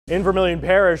In Vermilion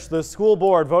Parish, the school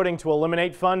board voting to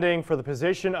eliminate funding for the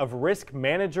position of risk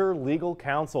manager legal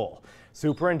counsel.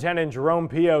 Superintendent Jerome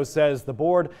Pio says the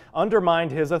board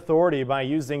undermined his authority by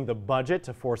using the budget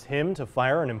to force him to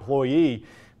fire an employee.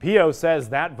 Pio says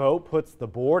that vote puts the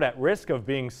board at risk of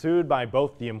being sued by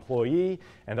both the employee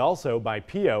and also by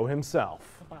Pio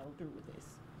himself.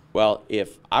 Well,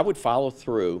 if I would follow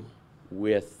through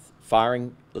with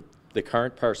firing the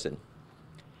current person,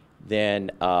 then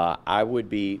I would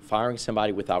be firing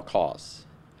somebody without cause,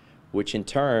 which in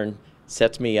turn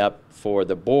sets me up for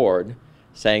the board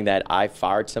saying that I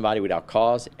fired somebody without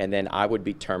cause, and then I would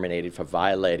be terminated for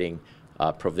violating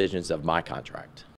provisions of my contract.